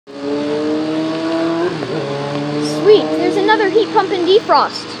sweet. There's another heat pump and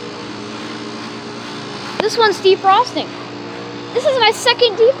defrost. This one's defrosting. This is my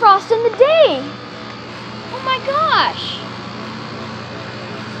second defrost in the day. Oh my gosh.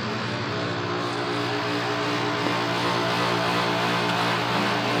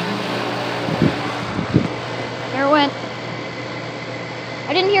 There it went.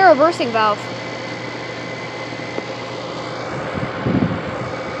 I didn't hear a reversing valve.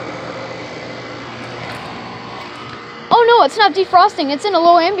 Oh no, it's not defrosting. It's in a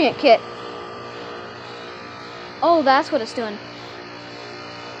low ambient kit. Oh, that's what it's doing.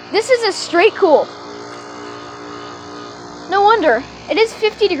 This is a straight cool. No wonder. It is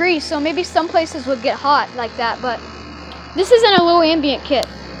 50 degrees, so maybe some places would get hot like that, but this isn't a low ambient kit.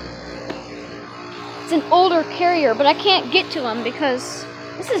 It's an older carrier, but I can't get to them because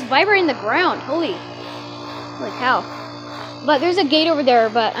this is vibrating the ground. Holy cow. But there's a gate over there,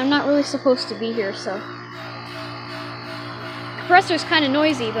 but I'm not really supposed to be here, so. Compressor's kind of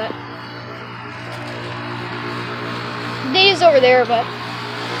noisy, but the gate is over there, but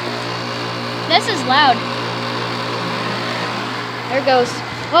this is loud. There it goes.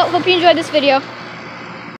 Well, hope you enjoyed this video.